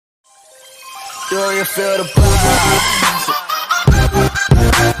Do you feel the buzz?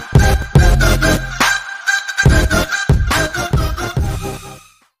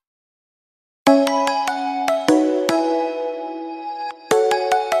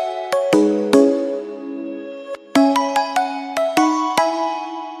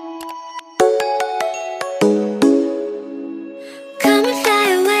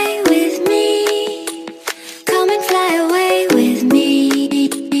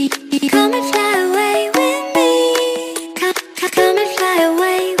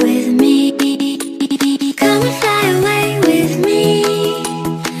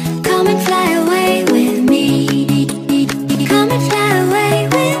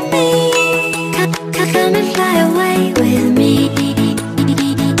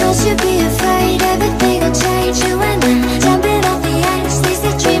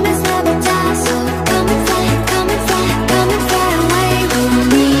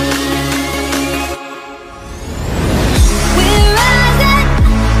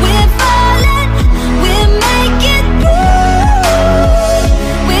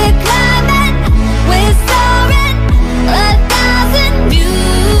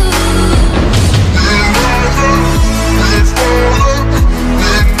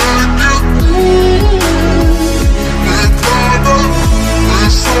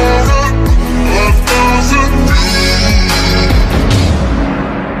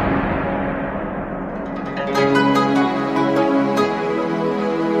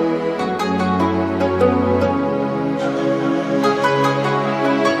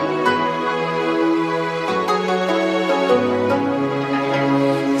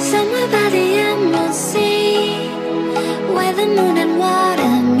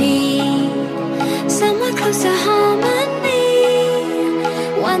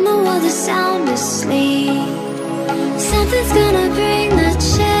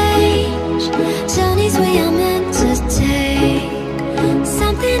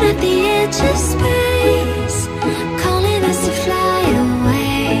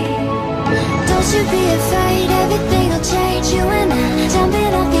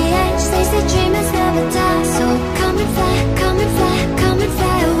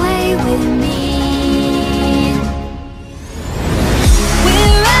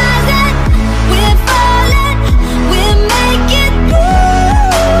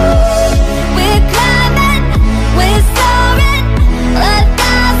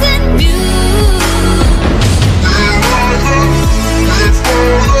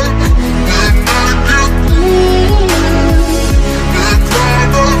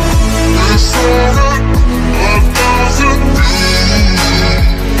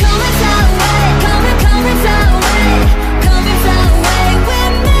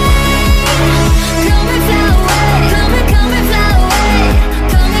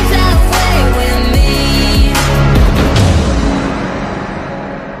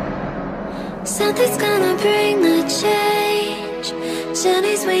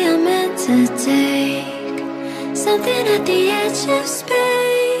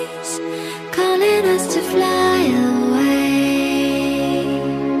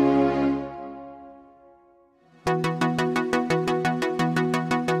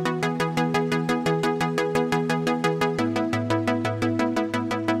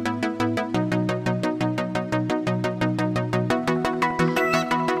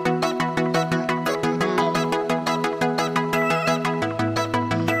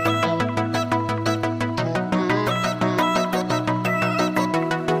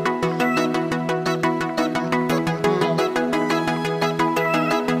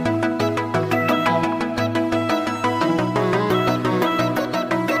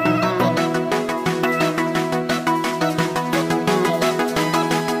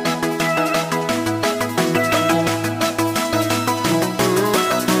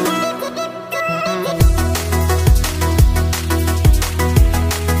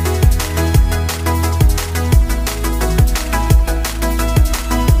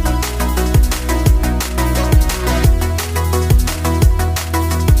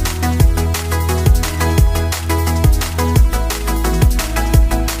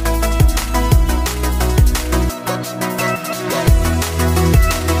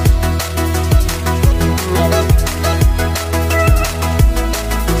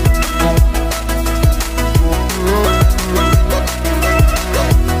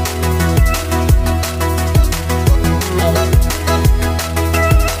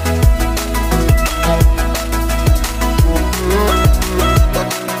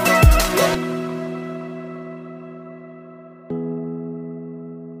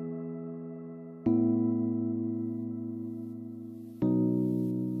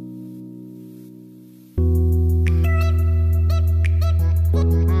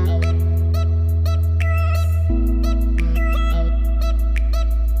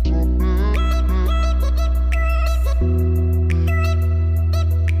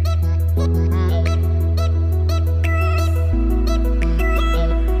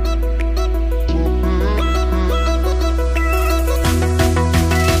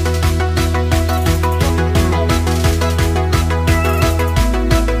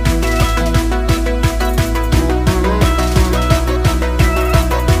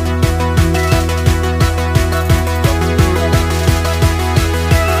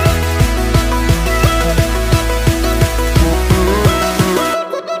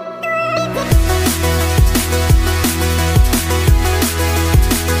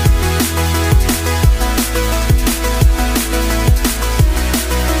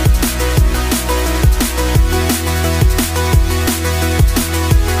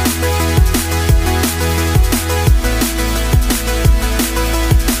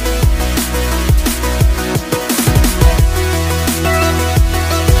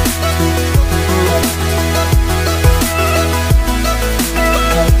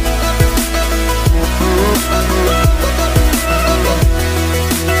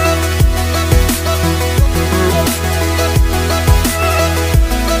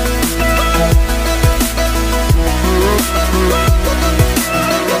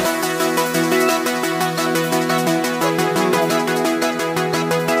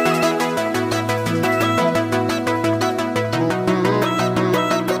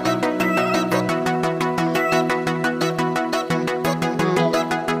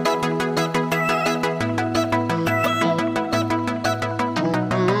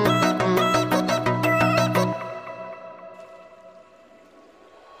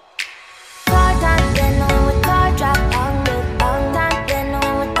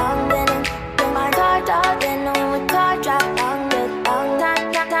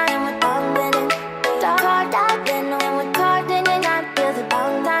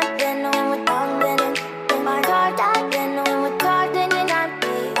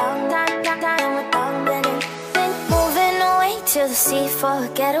 the sea for a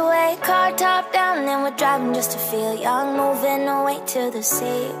getaway. Car top down and we're driving just to feel young. Moving away to the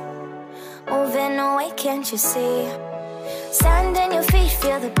sea, moving away, can't you see? Sand in your feet,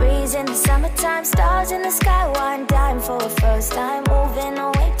 feel the breeze in the summertime. Stars in the sky, one dime for a first time. Moving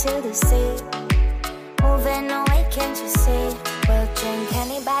away to the sea, moving away, can't you see? We'll drink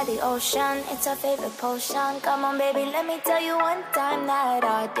honey by the ocean, it's our favorite potion. Come on baby, let me tell you one time that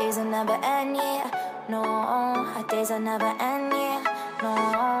our days will never end, yeah. No, our days will never end, yeah.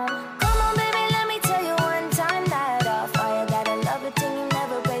 No.